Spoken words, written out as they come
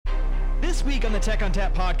This week on the Tech on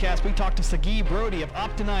Tap podcast, we talked to Sagi Brody of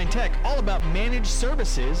Opti9Tech all about managed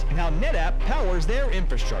services and how NetApp powers their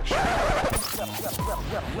infrastructure.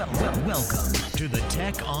 Welcome to the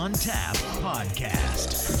Tech on Tap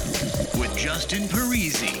podcast with Justin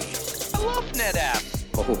Parisi. I love NetApp.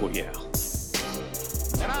 Oh, yeah.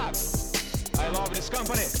 NetApp. I love this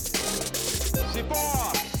company.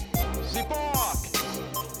 Support.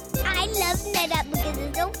 I love NetApp because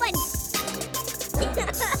it's so fun.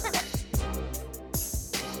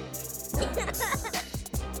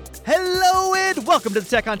 Hello and welcome to the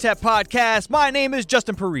Tech on Tap podcast. My name is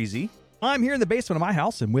Justin Parisi. I'm here in the basement of my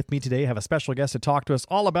house, and with me today I have a special guest to talk to us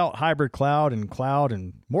all about hybrid cloud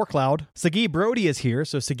and more cloud. Sagi Brody is here.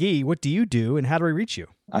 So Sagi, what do you do and how do we reach you?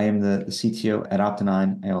 I am the CTO at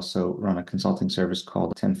Opti9. I also run a consulting service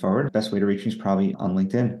called 10 Forward. Best way to reach me is probably on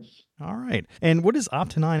LinkedIn. All right. And what is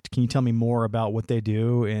Opti9? Can you tell me more about what they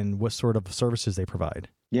do and what sort of services they provide?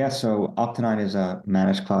 Yeah, so Opti9 is a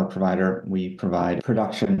managed cloud provider. We provide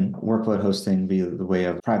production workload hosting via the way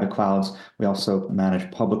of private clouds. We also manage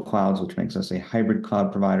public clouds, which makes us a hybrid cloud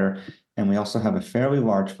provider. And we also have a fairly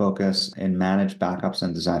large focus in managed backups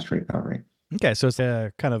and disaster recovery. Okay, so it's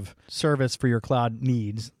a kind of service for your cloud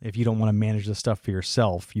needs. If you don't want to manage this stuff for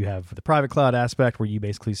yourself, you have the private cloud aspect where you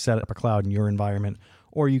basically set up a cloud in your environment,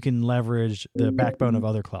 or you can leverage the backbone of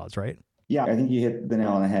other clouds, right? Yeah, I think you hit the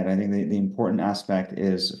nail on the head. I think the important aspect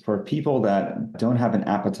is for people that don't have an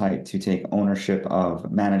appetite to take ownership of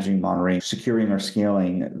managing, monitoring, securing, or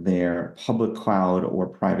scaling their public cloud or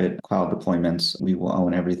private cloud deployments, we will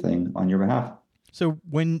own everything on your behalf. So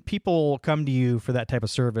when people come to you for that type of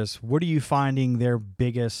service, what are you finding their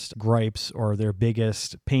biggest gripes or their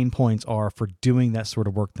biggest pain points are for doing that sort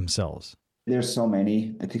of work themselves? There's so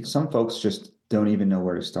many. I think some folks just don't even know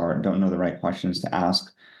where to start, don't know the right questions to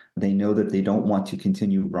ask. They know that they don't want to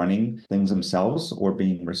continue running things themselves or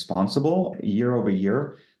being responsible. Year over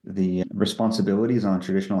year, the responsibilities on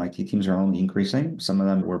traditional IT teams are only increasing. Some of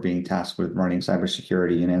them were being tasked with running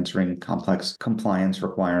cybersecurity and answering complex compliance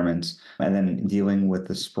requirements, and then dealing with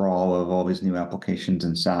the sprawl of all these new applications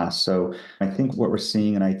in SaaS. So I think what we're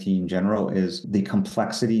seeing in IT in general is the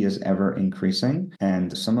complexity is ever increasing.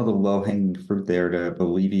 And some of the low-hanging fruit there to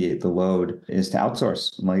alleviate the load is to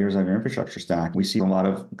outsource layers of your infrastructure stack. We see a lot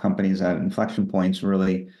of companies at inflection points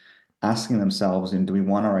really asking themselves, and do we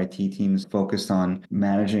want our IT teams focused on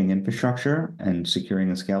managing infrastructure and securing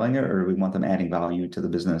and scaling it, or do we want them adding value to the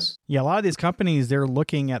business? Yeah, a lot of these companies, they're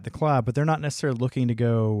looking at the cloud, but they're not necessarily looking to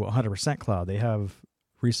go 100% cloud. They have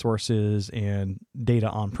resources and data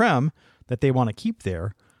on-prem that they want to keep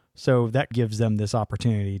there. So that gives them this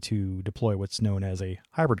opportunity to deploy what's known as a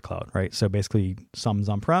hybrid cloud, right? So basically, some's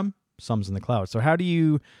on-prem, some's in the cloud. So how do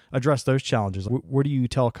you address those challenges? What do you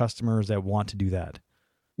tell customers that want to do that?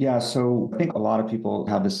 Yeah, so I think a lot of people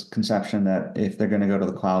have this conception that if they're going to go to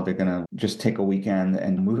the cloud, they're going to just take a weekend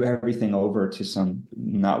and move everything over to some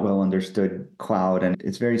not well understood cloud. And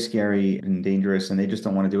it's very scary and dangerous, and they just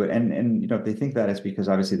don't want to do it. And if they think that, it's because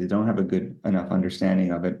obviously they don't have a good enough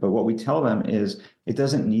understanding of it. But what we tell them is it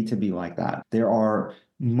doesn't need to be like that. There are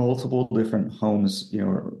multiple different homes,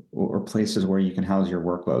 or places where you can house your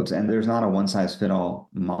workloads. And there's not a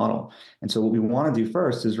one-size-fit-all model. And so what we want to do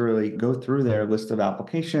first is really go through their list of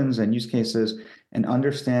applications and use cases and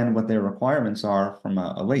understand what their requirements are from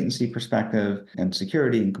a latency perspective and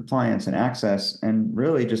security and compliance and access, and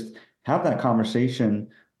really just have that conversation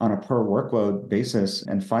on a per workload basis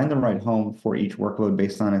and find the right home for each workload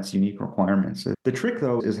based on its unique requirements. The trick,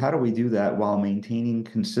 though, is how do we do that while maintaining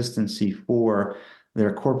consistency for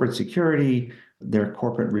their corporate security, their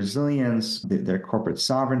corporate resilience, their corporate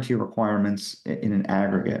sovereignty requirements in an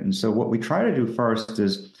aggregate. And so what we try to do first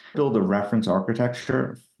is build a reference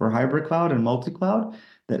architecture for hybrid cloud and multi-cloud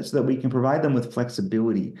so that we can provide them with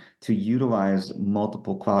flexibility to utilize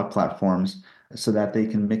multiple cloud platforms so that they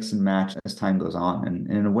can mix and match as time goes on. And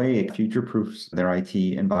in a way, it future-proofs their IT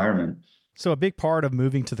environment. So a big part of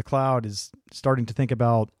moving to the cloud is starting to think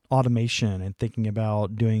about automation and thinking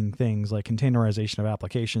about doing things like containerization of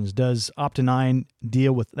applications. Does Opti9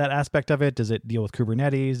 deal with that aspect of it? Does it deal with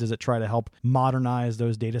Kubernetes? Does it try to help modernize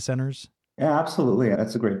those data centers? Yeah, absolutely.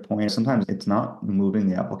 That's a great point. Sometimes it's not moving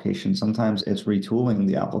the application. Sometimes it's retooling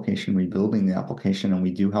the application, rebuilding the application, and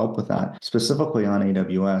we do help with that, specifically on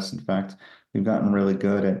AWS. In fact, we've gotten really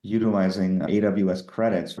good at utilizing AWS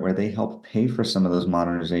credits where they help pay for some of those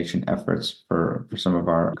modernization efforts for some of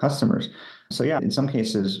our customers. So yeah, in some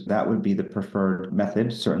cases, that would be the preferred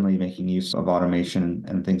method, certainly making use of automation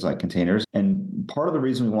and things like containers. And part of the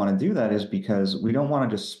reason we want to do that is because we don't want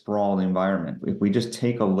to just sprawl the environment. If we just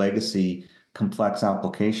take a legacy complex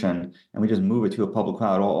application and we just move it to a public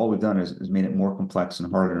cloud, all we've done is made it more complex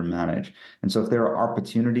and harder to manage. And so if there are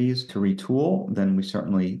opportunities to retool, then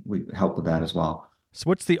we help with that as well. So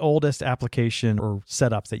what's the oldest application or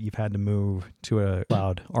setup that you've had to move to a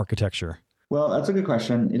cloud architecture? Well, that's a good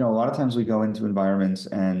question. A lot of times we go into environments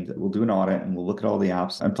and we'll do an audit and we'll look at all the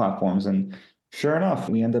apps and platforms. And sure enough,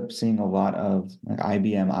 we end up seeing a lot of like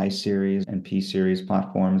IBM I-Series and P-Series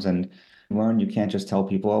platforms. And learn, you can't just tell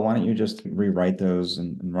people, oh, why don't you just rewrite those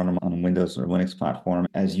and run them on a Windows or Linux platform?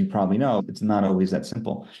 As you probably know, it's not always that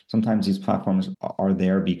simple. Sometimes these platforms are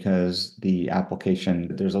there because the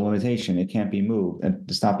application, there's a limitation. It can't be moved.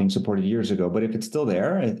 It stopped being supported years ago. But if it's still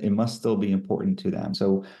there, it must still be important to them.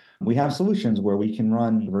 So we have solutions where we can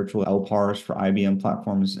run virtual LPARs for IBM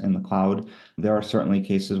platforms in the cloud. There are certainly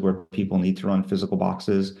cases where people need to run physical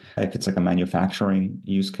boxes. If it's like a manufacturing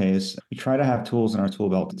use case, we try to have tools in our tool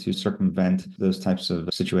belt to circumvent those types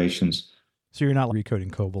of situations. So you're not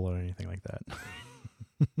recoding COBOL or anything like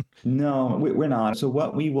that? No, we're not. So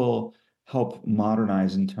what we will help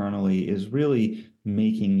modernize internally is really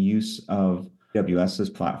making use of AWS's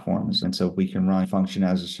platforms. And so we can run function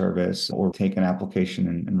as a service or take an application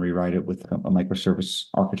and rewrite it with a microservice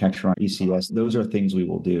architecture on ECS. Those are things we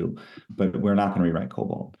will do, but we're not going to rewrite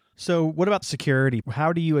COBOL. So what about security?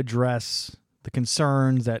 How do you address the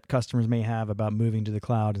concerns that customers may have about moving to the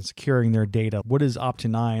cloud and securing their data? What is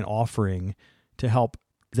Opti9 offering to help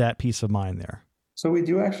that peace of mind there? So we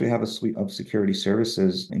do actually have a suite of security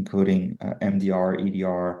services, including MDR,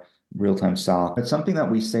 EDR, real-time SOC. It's something that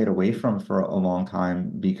we stayed away from for a long time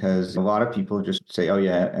because a lot of people just say, oh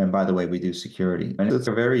yeah, and by the way, we do security. And it's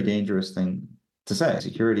a very dangerous thing to say.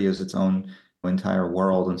 Security is its own entire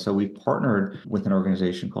world. And so we've partnered with an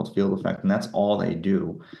organization called Field Effect, and that's all they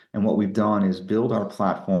do. And what we've done is build our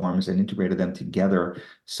platforms and integrated them together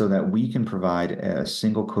so that we can provide a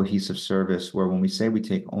single cohesive service where when we say we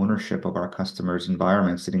take ownership of our customers'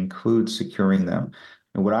 environments, it includes securing them.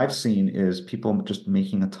 And what I've seen is people just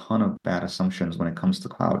making a ton of bad assumptions when it comes to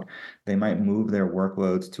cloud. They might move their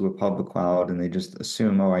workloads to a public cloud and they just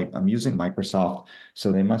assume, oh, I'm using Microsoft,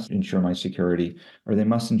 so they must ensure my security or they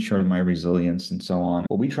must ensure my resilience and so on.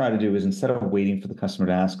 What we try to do is instead of waiting for the customer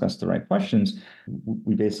to ask us the right questions,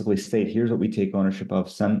 we basically state, here's what we take ownership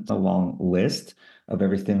of, send a long list of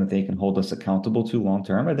everything that they can hold us accountable to long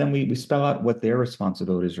term. And then we spell out what their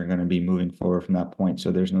responsibilities are going to be moving forward from that point.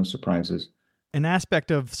 So there's no surprises. An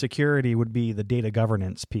aspect of security would be the data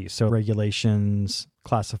governance piece. So regulations,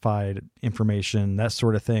 classified information, that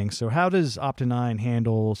sort of thing. So how does Opti9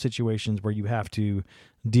 handle situations where you have to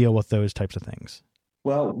deal with those types of things?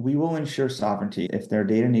 Well, we will ensure sovereignty. If their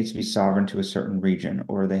data needs to be sovereign to a certain region,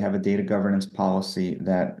 or they have a data governance policy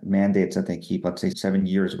that mandates that they keep, let's say, 7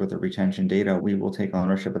 years worth of retention data, we will take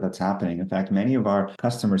ownership of that's happening. In fact, many of our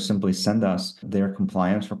customers simply send us their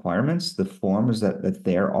compliance requirements, the forms that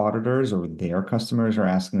their auditors or their customers are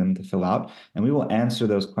asking them to fill out, and we will answer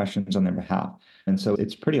those questions on their behalf. And so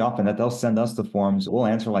it's pretty often that they'll send us the forms. We'll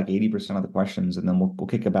answer like 80% of the questions, and then we'll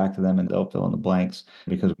kick it back to them and they'll fill in the blanks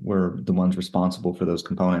because we're the ones responsible for those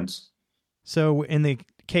components. So in the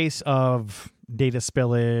case of data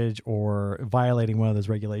spillage or violating one of those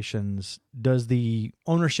regulations, does the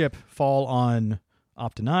ownership fall on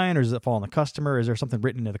Opti9 or does it fall on the customer? Is there something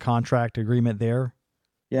written in the contract agreement there?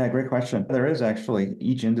 Yeah, great question. There is actually.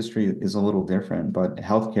 Each industry is a little different, but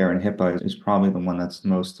healthcare and HIPAA is probably the one that's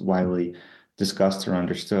most widely discussed or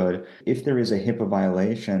understood. If there is a HIPAA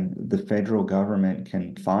violation, the federal government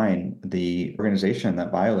can fine the organization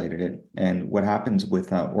that violated it. And what happens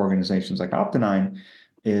with organizations like Opti9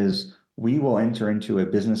 is we will enter into a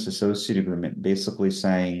business associate agreement, basically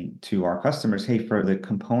saying to our customers, hey, for the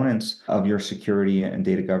components of your security and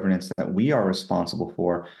data governance that we are responsible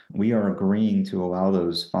for, we are agreeing to allow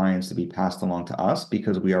those fines to be passed along to us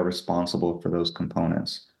because we are responsible for those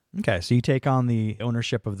components. Okay, so you take on the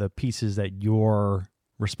ownership of the pieces that you're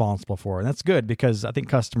responsible for. And that's good because I think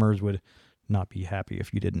customers would not be happy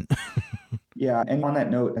if you didn't. Yeah, and on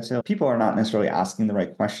that note, I'd say people are not necessarily asking the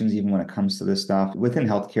right questions even when it comes to this stuff. Within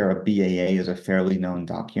healthcare, a BAA is a fairly known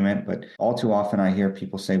document, but all too often I hear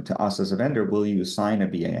people say to us as a vendor, will you sign a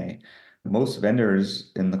BAA? Most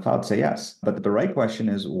vendors in the cloud say yes, but the right question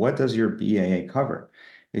is, what does your BAA cover?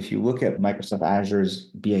 If you look at Microsoft Azure's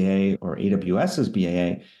BAA or AWS's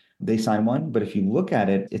BAA, they sign one, but if you look at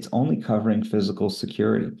it, it's only covering physical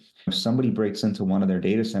security. If somebody breaks into one of their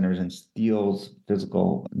data centers and steals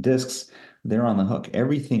physical disks, they're on the hook.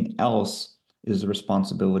 Everything else is the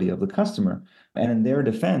responsibility of the customer. And in their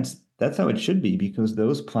defense, that's how it should be because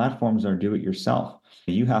those platforms are do it yourself.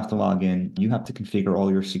 You have to log in, you have to configure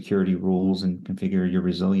all your security rules and configure your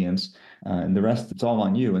resilience, and the rest, it's all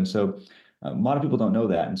on you. And so A lot of people don't know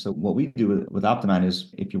that. And so what we do with Opti9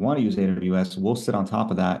 is if you want to use AWS, we'll sit on top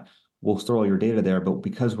of that. We'll store all your data there. But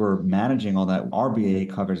because we're managing all that, our BA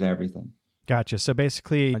covers everything. Gotcha. So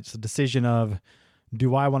basically, it's a decision of,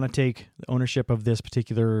 do I want to take ownership of this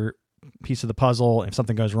particular piece of the puzzle? If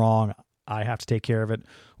something goes wrong, I have to take care of it.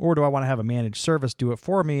 Or do I want to have a managed service do it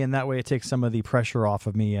for me? And that way it takes some of the pressure off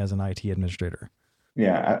of me as an IT administrator.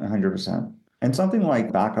 Yeah, 100%. And something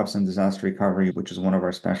like backups and disaster recovery, which is one of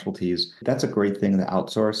our specialties, that's a great thing to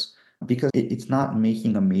outsource because it's not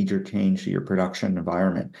making a major change to your production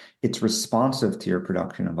environment. It's responsive to your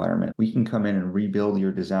production environment. We can come in and rebuild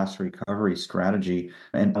your disaster recovery strategy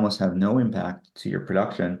and almost have no impact to your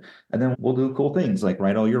production. And then we'll do cool things like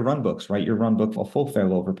write all your runbooks, write your runbook for full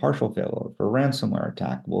failover, partial failover, for ransomware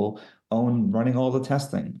attack. We'll own running all the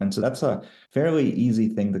testing. And so that's a fairly easy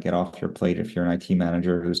thing to get off your plate if you're an IT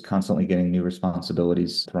manager who's constantly getting new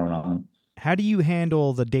responsibilities thrown on. How do you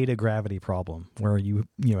handle the data gravity problem where you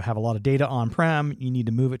have a lot of data on-prem, you need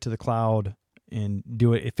to move it to the cloud and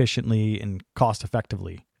do it efficiently and cost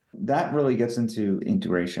effectively? That really gets into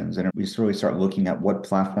integrations, and we really start looking at what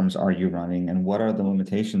platforms are you running and what are the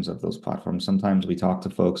limitations of those platforms. Sometimes we talk to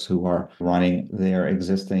folks who are running their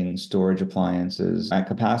existing storage appliances at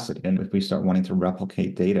capacity. And if we start wanting to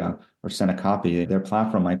replicate data or send a copy, their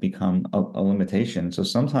platform might become a limitation. So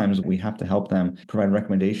sometimes we have to help them provide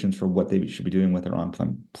recommendations for what they should be doing with their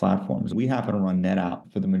on-prem platforms. We happen to run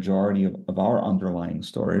NetApp for the majority of our underlying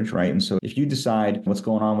storage, right? And so if you decide what's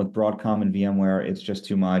going on with Broadcom and VMware, it's just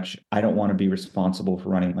too much. I don't want to be responsible for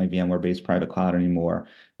running my VMware-based private cloud anymore.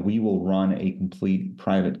 We will run a complete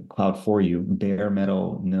private cloud for you, bare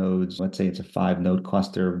metal nodes. Let's say it's a 5-node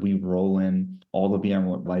cluster. We roll in all the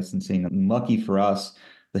VMware licensing. Lucky for us,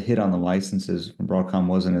 the hit on the licenses from Broadcom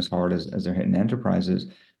wasn't as hard as they're hitting enterprises.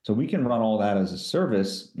 So we can run all that as a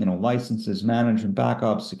service, licenses, management,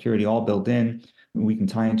 backup, security, all built in. We can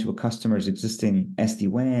tie into a customer's existing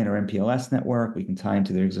SD-WAN or MPLS network. We can tie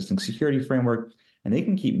into their existing security framework, and they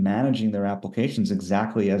can keep managing their applications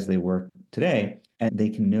exactly as they work today. And they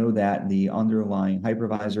can know that the underlying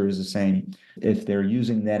hypervisor is the same. If they're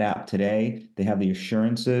using NetApp today, they have the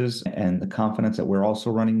assurances and the confidence that we're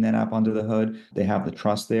also running NetApp under the hood. They have the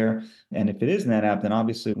trust there. And if it is NetApp, then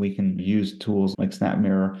obviously we can use tools like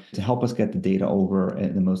SnapMirror to help us get the data over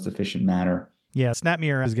in the most efficient manner. Yeah,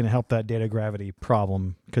 SnapMirror is going to help that data gravity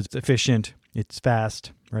problem because it's efficient, it's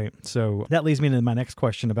fast, right? So that leads me to my next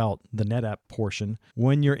question about the NetApp portion.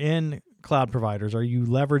 When you're in cloud providers, are you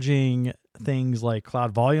leveraging things like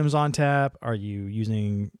Cloud Volumes ONTAP? Are you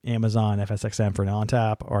using Amazon FSxM for an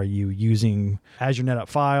ONTAP? Are you using Azure NetApp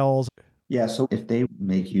Files? Yeah, so if they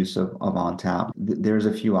make use of ONTAP, there's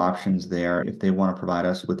a few options there. If they want to provide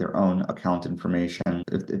us with their own account information,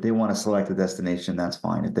 if they want to select a destination, that's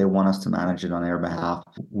fine. If they want us to manage it on their behalf,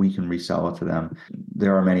 we can resell it to them.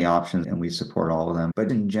 There are many options and we support all of them.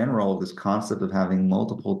 But in general, this concept of having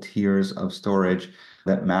multiple tiers of storage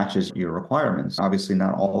that matches your requirements. Obviously,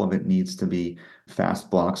 not all of it needs to be fast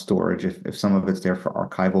block storage. If some of it's there for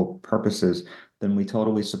archival purposes, then we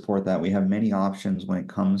totally support that. We have many options when it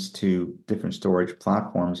comes to different storage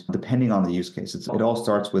platforms, depending on the use case. It all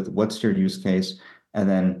starts with what's your use case, and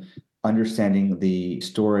then understanding the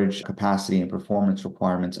storage capacity and performance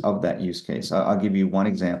requirements of that use case. I'll give you one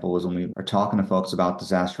example is when we are talking to folks about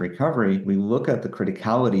disaster recovery, we look at the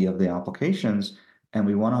criticality of the applications and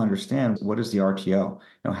we want to understand what is the RTO?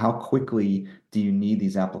 How quickly do you need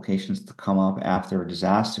these applications to come up after a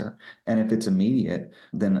disaster? And if it's immediate,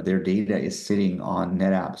 then their data is sitting on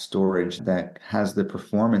NetApp storage that has the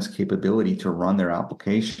performance capability to run their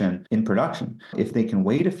application in production. If they can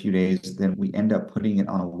wait a few days, then we end up putting it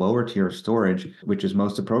on a lower tier of storage, which is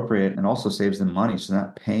most appropriate and also saves them money. So they're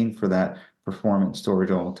not paying for that performance storage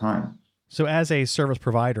all the time. So as a service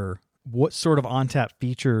provider, what sort of ONTAP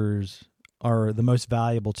features are the most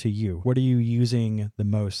valuable to you? What are you using the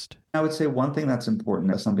most? I would say one thing that's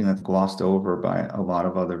important, something that's glossed over by a lot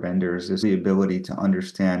of other vendors, is the ability to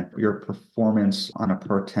understand your performance on a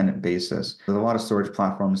per tenant basis. There's a lot of storage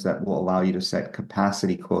platforms that will allow you to set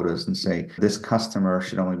capacity quotas and say, this customer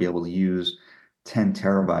should only be able to use 10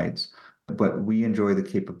 terabytes. But we enjoy the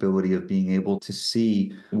capability of being able to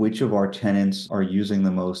see which of our tenants are using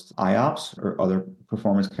the most IOPS or other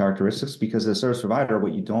performance characteristics, because as a service provider,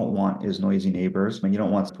 what you don't want is noisy neighbors and you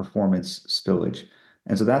don't want performance spillage.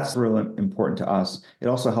 And so that's really important to us. It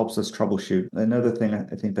also helps us troubleshoot. Another thing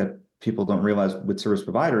I think that people don't realize with service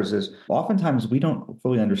providers is oftentimes we don't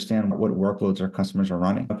fully understand what workloads our customers are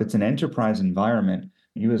running. If it's an enterprise environment,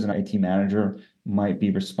 You as an IT manager might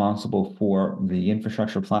be responsible for the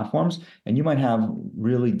infrastructure platforms, and you might have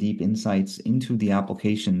really deep insights into the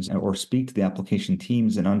applications or speak to the application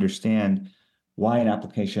teams and understand why an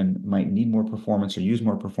application might need more performance or use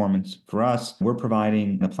more performance. For us, we're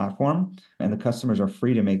providing the platform, and the customers are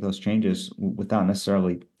free to make those changes without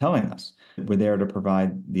necessarily telling us. We're there to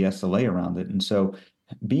provide the SLA around it. And so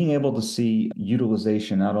being able to see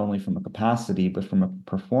utilization not only from a capacity, but from a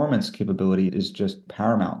performance capability is just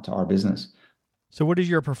paramount to our business. So what is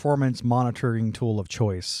your performance monitoring tool of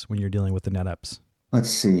choice when you're dealing with the NetApps? Let's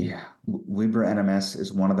see. Libra NMS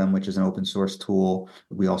is one of them, which is an open source tool.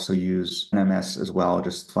 We also use NMS as well,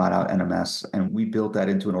 just flat out NMS. And we built that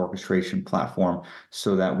into an orchestration platform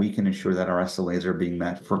so that we can ensure that our SLAs are being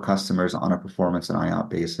met for customers on a performance and IOP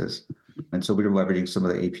basis. And so we're leveraging some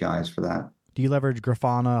of the APIs for that. Do you leverage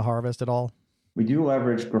Grafana Harvest at all? We do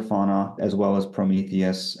leverage Grafana as well as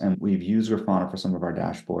Prometheus, and we've used Grafana for some of our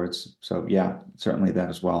dashboards. So yeah, certainly that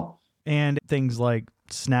as well. And things like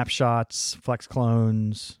snapshots, flex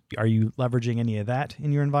clones, are you leveraging any of that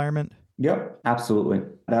in your environment? Yep, absolutely.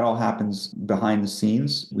 That all happens behind the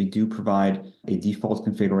scenes. We do provide a default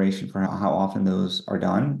configuration for how often those are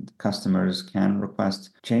done. Customers can request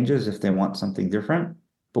changes if they want something different.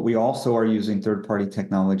 But we also are using third-party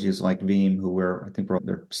technologies like Veeam, I think we're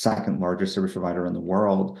their second largest service provider in the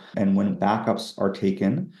world. And when backups are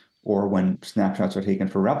taken, or when snapshots are taken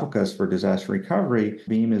for replicas for disaster recovery,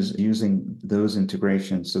 Veeam is using those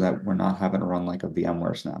integrations so that we're not having to run like a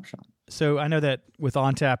VMware snapshot. So I know that with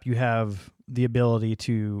ONTAP, you have the ability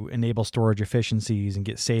to enable storage efficiencies and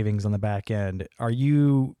get savings on the back end. Are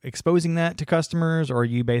you exposing that to customers, or are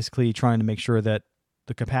you basically trying to make sure that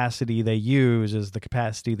the capacity they use is the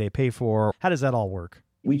capacity they pay for? How does that all work?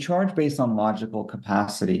 We charge based on logical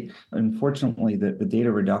capacity. Unfortunately, the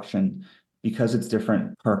data reduction, because it's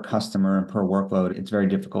different per customer and per workload, it's very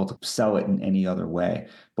difficult to sell it in any other way.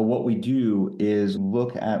 But what we do is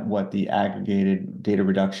look at what the aggregated data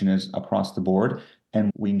reduction is across the board. And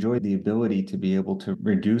we enjoy the ability to be able to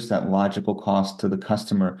reduce that logical cost to the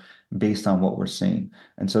customer based on what we're seeing.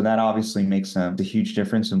 And so that obviously makes a huge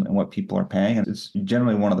difference in what people are paying. And it's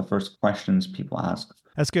generally one of the first questions people ask.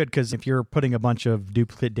 That's good, because if you're putting a bunch of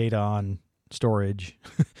duplicate data on storage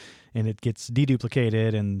and it gets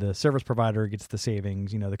deduplicated and the service provider gets the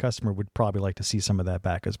savings, the customer would probably like to see some of that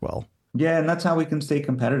back as well. Yeah, and that's how we can stay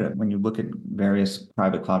competitive. When you look at various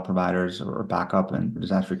private cloud providers or backup and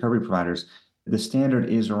disaster recovery providers, the standard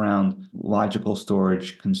is around logical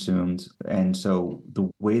storage consumed. And so the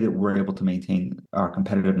way that we're able to maintain our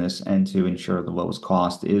competitiveness and to ensure the lowest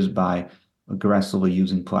cost is by aggressively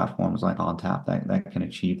using platforms like ONTAP that can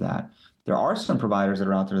achieve that. There are some providers that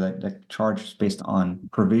are out there that charge based on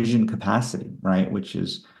provision capacity, right? Which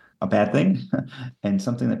is a bad thing and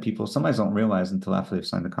something that people sometimes don't realize until after they've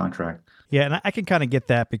signed the contract. Yeah, and I can kind of get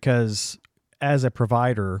that, because as a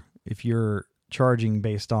provider, if you're charging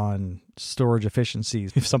based on storage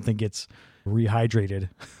efficiencies, if something gets rehydrated,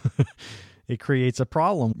 it creates a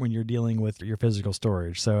problem when you're dealing with your physical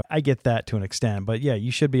storage. So I get that to an extent, but yeah, you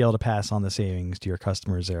should be able to pass on the savings to your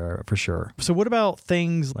customers there for sure. So what about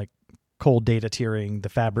things like cold data tiering, the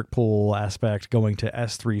fabric pool aspect, going to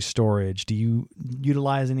S3 storage? Do you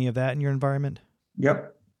utilize any of that in your environment?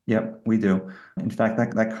 Yep, we do. In fact,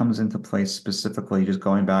 that comes into place specifically just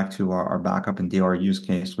going back to our backup and DR use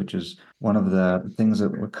case, which is one of the things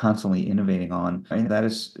that we're constantly innovating on. And that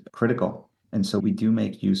is critical. And so we do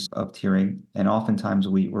make use of tiering. And oftentimes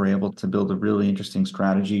we were able to build a really interesting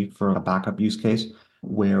strategy for a backup use case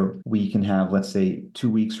where we can have, let's say, 2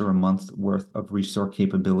 weeks or a month worth of restore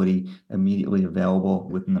capability immediately available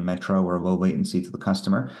within the metro or low latency to the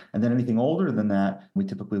customer. And then anything older than that, we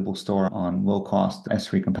typically will store on low cost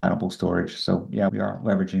S3 compatible storage. So yeah, we are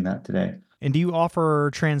leveraging that today. And do you offer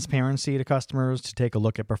transparency to customers to take a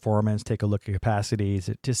look at performance, take a look at capacities,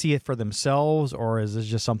 to see it for themselves? Or is this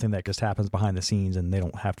just something that just happens behind the scenes and they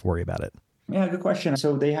don't have to worry about it? Yeah, good question.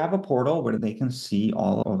 So they have a portal where they can see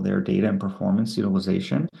all of their data and performance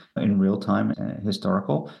utilization in real time and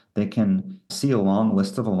historical. They can see a long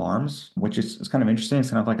list of alarms, which is kind of interesting. It's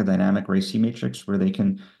kind of like a dynamic RACI matrix where they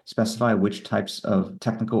can specify which types of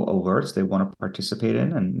technical alerts they want to participate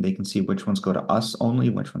in, and they can see which ones go to us only,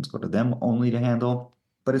 which ones go to them only to handle.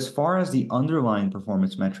 But as far as the underlying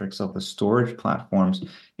performance metrics of the storage platforms,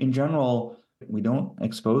 in general, we don't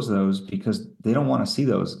expose those because they don't want to see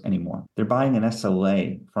those anymore. They're buying an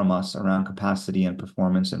SLA from us around capacity and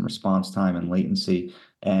performance and response time and latency.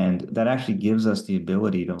 And that actually gives us the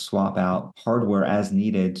ability to swap out hardware as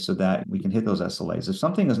needed so that we can hit those SLAs. If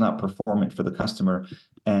something is not performant for the customer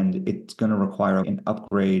and it's going to require an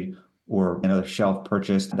upgrade or another shelf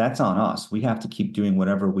purchase, that's on us. We have to keep doing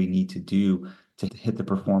whatever we need to do to hit the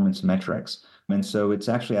performance metrics. And so it's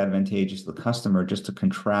actually advantageous to the customer just to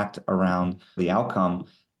contract around the outcome.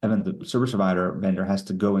 And then the service provider vendor has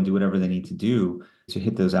to go and do whatever they need to do to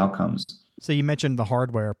hit those outcomes. So you mentioned the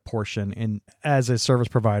hardware portion, and as a service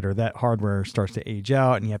provider, that hardware starts to age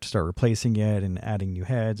out and you have to start replacing it and adding new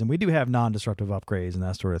heads. And we do have non-disruptive upgrades and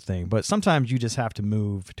that sort of thing, but sometimes you just have to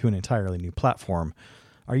move to an entirely new platform.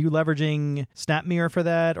 Are you leveraging SnapMirror for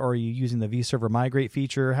that, or are you using the vServer Migrate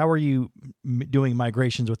feature? How are you doing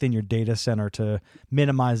migrations within your data center to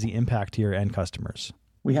minimize the impact to your end customers?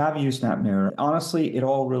 We have used SnapMirror. Honestly, it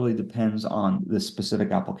all really depends on the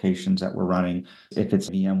specific applications that we're running. If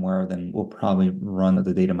it's VMware, then we'll probably run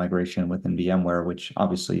the data migration within VMware, which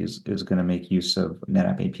obviously is going to make use of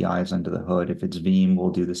NetApp APIs under the hood. If it's Veeam,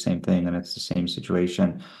 we'll do the same thing, and it's the same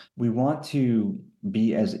situation. We want to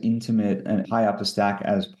be as intimate and high up the stack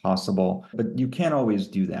as possible, but you can't always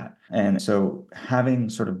do that. And so having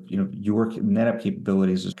sort of, your NetApp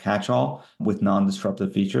capabilities as catch-all with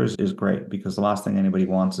non-disruptive features is great, because the last thing anybody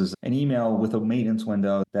wants is an email with a maintenance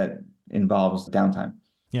window that involves downtime.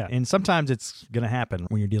 Yeah, and sometimes it's going to happen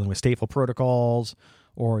when you're dealing with stateful protocols,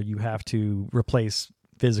 or you have to replace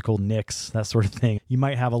physical NICs, that sort of thing. You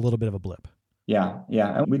might have a little bit of a blip. Yeah.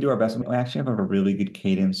 And we do our best. We actually have a really good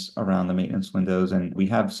cadence around the maintenance windows, and we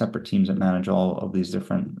have separate teams that manage all of these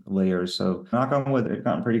different layers. So knock on wood, it's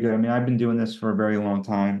gotten pretty good. I mean, I've been doing this for a very long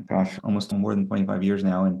time, almost more than 25 years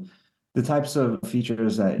now. And the types of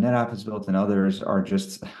features that NetApp has built and others are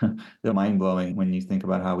just, they're mind-blowing when you think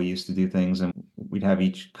about how we used to do things. And we'd have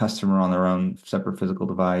each customer on their own separate physical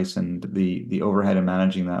device, and the overhead of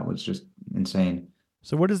managing that was just insane.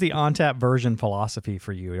 So what is the ONTAP version philosophy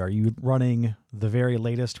for you? Are you running the very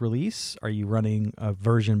latest release? Are you running a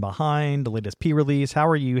version behind, the latest P release? How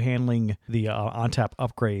are you handling the ONTAP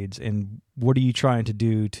upgrades, and what are you trying to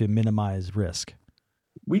do to minimize risk?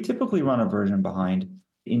 We typically run a version behind.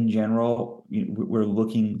 In general, we're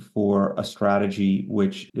looking for a strategy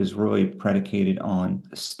which is really predicated on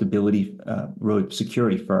stability, really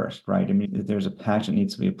security first, right? I mean, if there's a patch that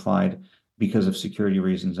needs to be applied because of security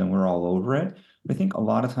reasons and we're all over it, I think a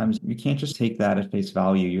lot of times you can't just take that at face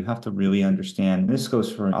value. You have to really understand. This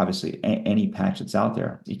goes for obviously any patch that's out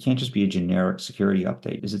there. It can't just be a generic security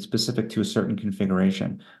update. Is it specific to a certain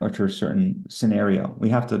configuration or to a certain scenario? We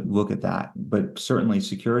have to look at that. But certainly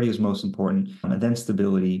security is most important, and then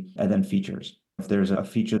stability, and then features. If there's a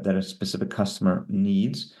feature that a specific customer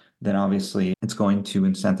needs, then obviously it's going to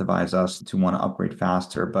incentivize us to want to upgrade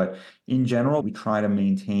faster. But in general, we try to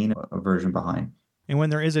maintain a version behind. And when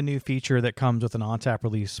there is a new feature that comes with an ONTAP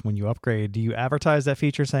release, when you upgrade, do you advertise that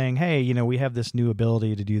feature saying, hey, we have this new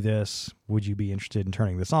ability to do this. Would you be interested in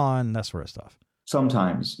turning this on? That sort of stuff.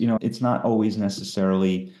 Sometimes, it's not always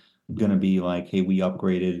necessarily going to be like, hey, we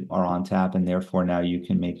upgraded our ONTAP and therefore now you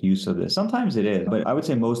can make use of this. Sometimes it is, but I would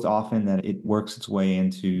say most often that it works its way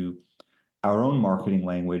into our own marketing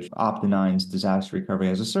language. Opti9's disaster recovery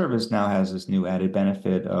as a service now has this new added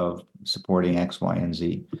benefit of supporting X, Y, and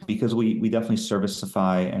Z, because we definitely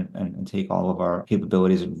serviceify and take all of our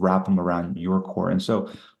capabilities and wrap them around your core. And so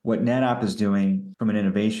what NetApp is doing from an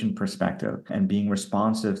innovation perspective and being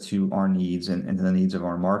responsive to our needs and to the needs of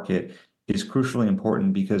our market is crucially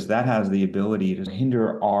important, because that has the ability to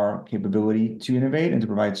hinder our capability to innovate and to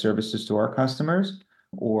provide services to our customers,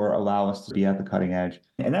 or allow us to be at the cutting edge.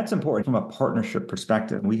 And that's important from a partnership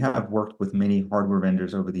perspective. We have worked with many hardware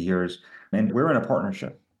vendors over the years, and we're in a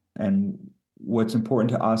partnership. And what's important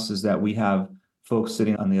to us is that we have folks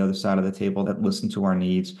sitting on the other side of the table that listen to our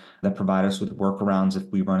needs, that provide us with workarounds if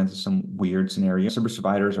we run into some weird scenario. Service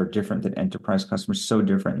providers are different than enterprise customers, so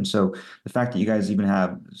different. And so the fact that you guys even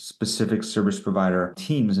have specific service provider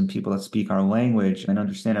teams and people that speak our language and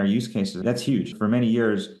understand our use cases, that's huge. For many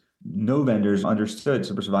years, no vendors understood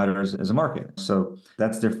service providers as a market. So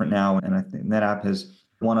that's different now. And I think NetApp has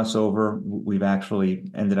won us over. We've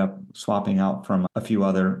actually ended up swapping out from a few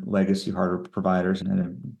other legacy hardware providers and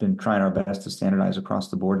have been trying our best to standardize across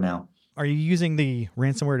the board now. Are you using the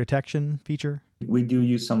ransomware detection feature? We do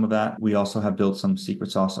use some of that. We also have built some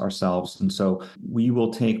secret sauce ourselves. And so we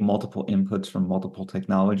will take multiple inputs from multiple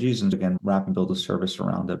technologies and again, wrap and build a service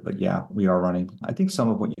around it. But yeah, we are running, I think, some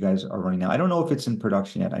of what you guys are running now. I don't know if it's in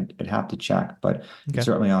production yet. I'd have to check, but It's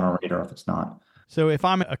certainly on our radar if it's not. So if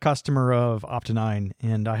I'm a customer of Opti9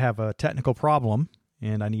 and I have a technical problem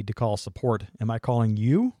and I need to call support, am I calling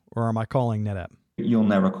you or am I calling NetApp? You'll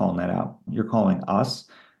never call NetApp. You're calling us.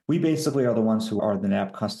 We basically are the ones who are the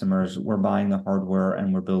NetApp customers. We're buying the hardware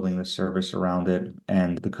and we're building the service around it.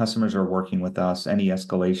 And the customers are working with us. Any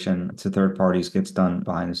escalation to third parties gets done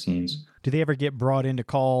behind the scenes. Do they ever get brought into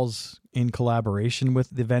calls in collaboration with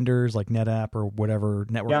the vendors like NetApp or whatever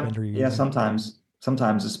network vendor you're using?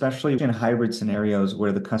 Sometimes, especially in hybrid scenarios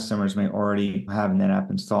where the customers may already have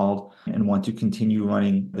NetApp installed and want to continue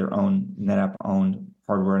running their own NetApp owned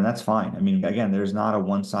hardware, and that's fine. I mean, again, there's not a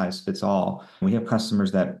one size fits all. We have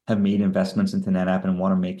customers that have made investments into NetApp and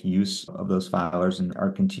want to make use of those filers and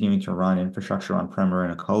are continuing to run infrastructure on-prem or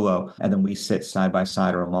in a colo, and then we sit side by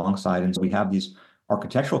side or alongside, and so we have these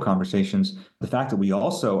architectural conversations. The fact that we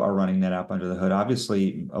also are running NetApp under the hood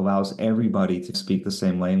obviously allows everybody to speak the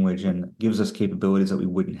same language and gives us capabilities that we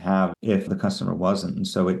wouldn't have if the customer wasn't. And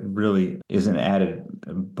so it really is an added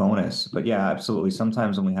bonus. But yeah, absolutely.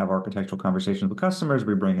 Sometimes when we have architectural conversations with customers,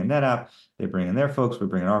 we bring in NetApp, they bring in their folks, we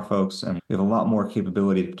bring in our folks, and we have a lot more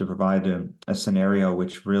capability to provide a scenario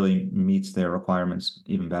which really meets their requirements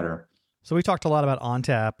even better. So we talked a lot about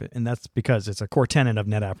ONTAP, and that's because it's a core tenet of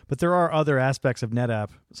NetApp. But there are other aspects of NetApp,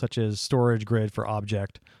 such as storage grid for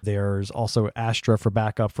object. There's also Astra for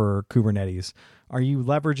backup for Kubernetes. Are you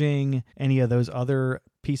leveraging any of those other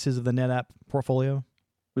pieces of the NetApp portfolio?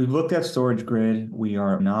 We've looked at storage grid. We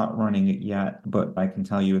are not running it yet, but I can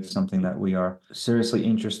tell you it's something that we are seriously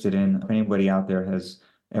interested in. If anybody out there has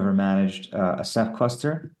ever managed a Ceph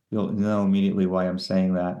cluster, you'll know immediately why I'm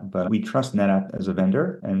saying that. But we trust NetApp as a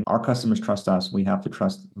vendor, and our customers trust us. We have to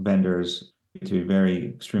trust vendors to a very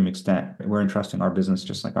extreme extent. We're entrusting our business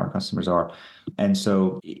just like our customers are. And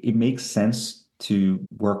so it makes sense to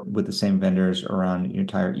work with the same vendors around your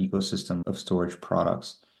entire ecosystem of storage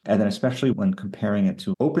products. And then especially when comparing it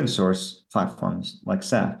to open source platforms like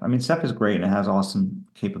Ceph. I mean, Ceph is great and it has awesome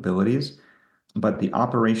capabilities, but the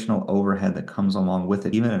operational overhead that comes along with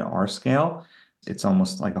it, even at our scale, it's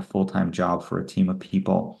almost like a full-time job for a team of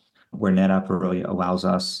people, where NetApp really allows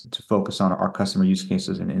us to focus on our customer use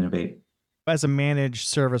cases and innovate. As a managed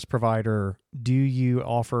service provider, do you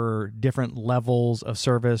offer different levels of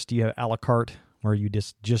service? Do you have a la carte where you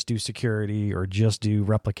just do security or just do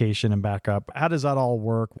replication and backup? How does that all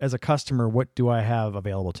work? As a customer, what do I have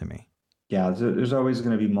available to me? Yeah, there's always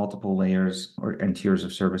going to be multiple layers and tiers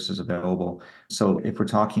of services available. So if we're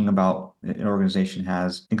talking about an organization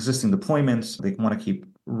has existing deployments, they want to keep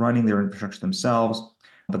running their infrastructure themselves,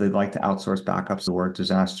 but they'd like to outsource backups or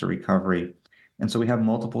disaster recovery. And so we have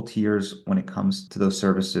multiple tiers when it comes to those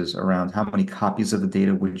services around how many copies of the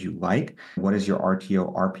data would you like? What is your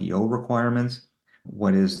RTO, RPO requirements?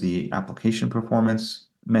 What is the application performance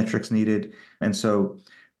metrics needed? And so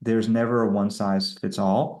there's never a one size fits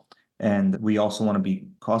all. And we also want to be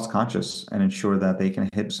cost conscious and ensure that they can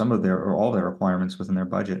hit some of their or all their requirements within their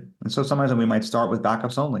budget. And so sometimes we might start with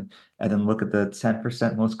backups only and then look at the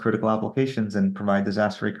 10% most critical applications and provide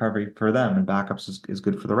disaster recovery for them. And backups is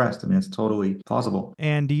good for the rest. I mean, it's totally plausible.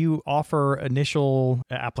 And do you offer initial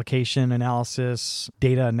application analysis,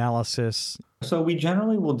 data analysis? So we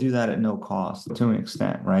generally will do that at no cost to an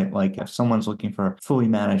extent, right? Like if someone's looking for fully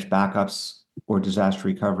managed backups or disaster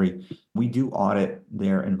recovery, we do audit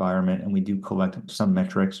their environment and we do collect some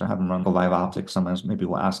metrics or have them run the live optics. Sometimes maybe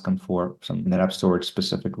we'll ask them for some NetApp storage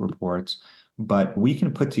specific reports, but we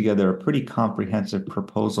can put together a pretty comprehensive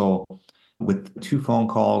proposal with 2 phone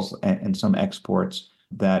calls and some exports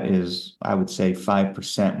that is, I would say,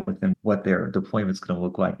 5% within what their deployment is going to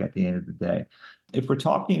look like at the end of the day. If we're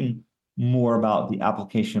talking more about the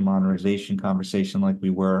application modernization conversation like we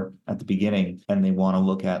were at the beginning, and they want to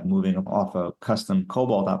look at moving off a custom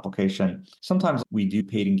Cobalt application, sometimes we do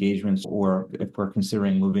paid engagements, or if we're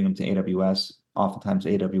considering moving them to AWS, oftentimes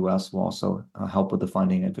AWS will also help with the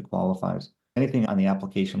funding if it qualifies. Anything on the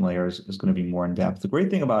application layer is going to be more in depth. The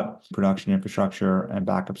great thing about production infrastructure and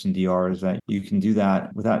backups and DR is that you can do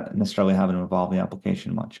that without necessarily having to evolve the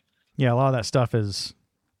application much. Yeah, a lot of that stuff is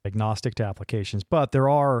agnostic to applications, but there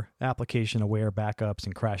are application-aware backups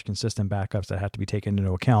and crash-consistent backups that have to be taken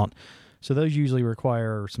into account. So those usually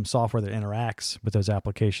require some software that interacts with those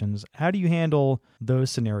applications. How do you handle those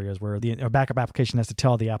scenarios where a backup application has to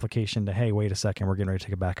tell the application to, hey, wait a second, we're getting ready to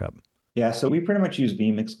take a backup? Yeah, so we pretty much use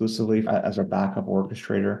Veeam exclusively as our backup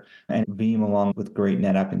orchestrator. And Veeam, along with great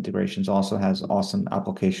NetApp integrations, also has awesome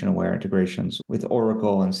application-aware integrations with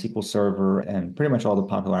Oracle and SQL Server and pretty much all the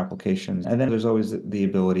popular applications. And then there's always the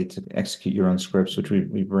ability to execute your own scripts, which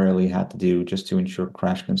we've rarely had to do just to ensure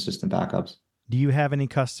crash-consistent backups. Do you have any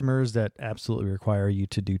customers that absolutely require you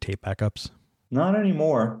to do tape backups? Not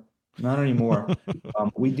anymore.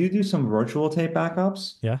 We do some virtual tape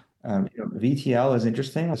backups. Yeah. VTL is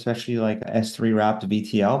interesting, especially like S3 wrapped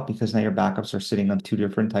VTL, because now your backups are sitting on 2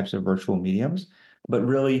 different types of virtual mediums. But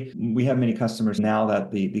really, we have many customers now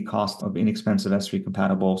that the cost of inexpensive S3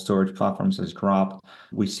 compatible storage platforms has dropped.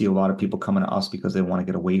 We see a lot of people coming to us because they want to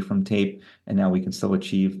get away from tape, and now we can still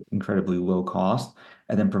achieve incredibly low cost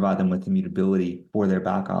and then provide them with immutability for their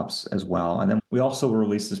backups as well. And then we also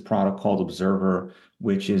released this product called Observer,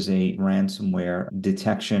 which is a ransomware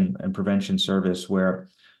detection and prevention service where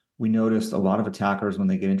we noticed a lot of attackers, when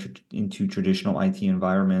they get into traditional IT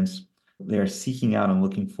environments, they're seeking out and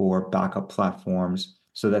looking for backup platforms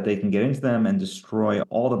so that they can get into them and destroy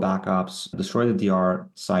all the backups, destroy the DR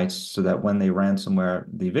sites, so that when they ransomware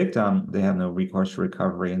the victim, they have no recourse to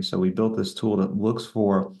recovery. And so we built this tool that looks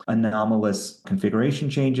for anomalous configuration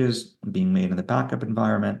changes being made in the backup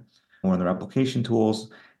environment or in the replication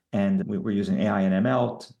tools. And we're using AI and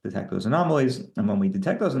ML to detect those anomalies. And when we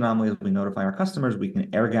detect those anomalies, we notify our customers. We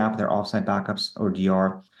can air gap their offsite backups or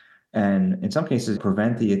DR, and in some cases,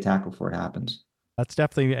 prevent the attack before it happens. That's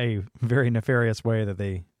definitely a very nefarious way that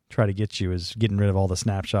they try to get you, is getting rid of all the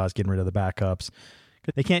snapshots, getting rid of the backups.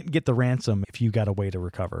 They can't get the ransom if you got a way to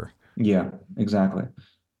recover. Yeah, exactly.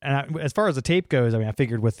 And as far as the tape goes, I mean, I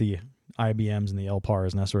figured with the IBMs and the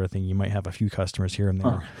LPARs and that sort of thing, you might have a few customers here and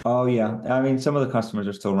there. Oh, yeah. I mean, some of the customers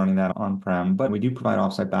are still running that on-prem, but we do provide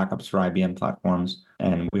offsite backups for IBM platforms,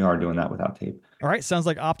 and we are doing that without tape. All right. Sounds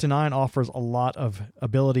like Opti9 offers a lot of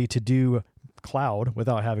ability to do cloud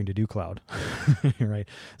without having to do cloud. Right.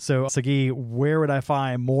 So, Sagi, where would I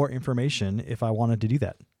find more information if I wanted to do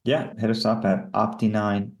that? Yeah, hit us up at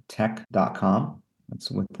opti9tech.com. That's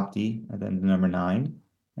with Opti and then the number 9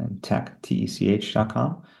 and tech,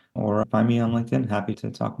 tech.com. Or find me on LinkedIn. Happy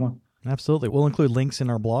to talk more. Absolutely. We'll include links in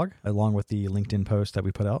our blog along with the LinkedIn post that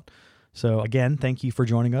we put out. So again, thank you for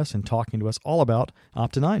joining us and talking to us all about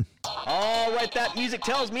Opti9. All right, that music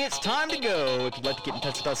tells me it's time to go. If you'd like to get in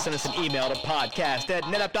touch with us, send us an email to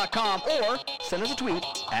podcast@netapp.com or send us a tweet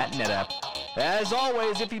 @netapp. As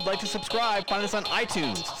always, if you'd like to subscribe, find us on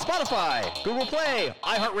iTunes, Spotify, Google Play,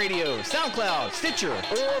 iHeartRadio, SoundCloud, Stitcher,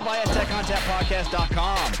 or via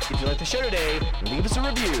TechOnTapPodcast.com. If you like the show today, leave us a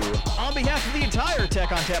review. On behalf of the entire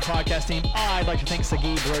Tech on Tap podcast team, I'd like to thank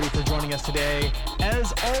Sagi Brody for joining us today.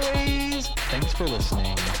 As always, thanks for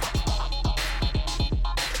listening.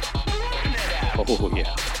 Oh,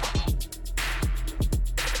 yeah.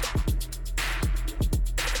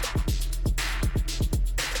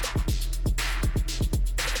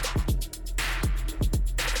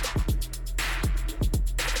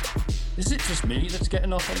 Is it just me that's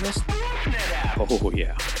getting off on this? Oh,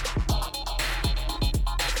 yeah.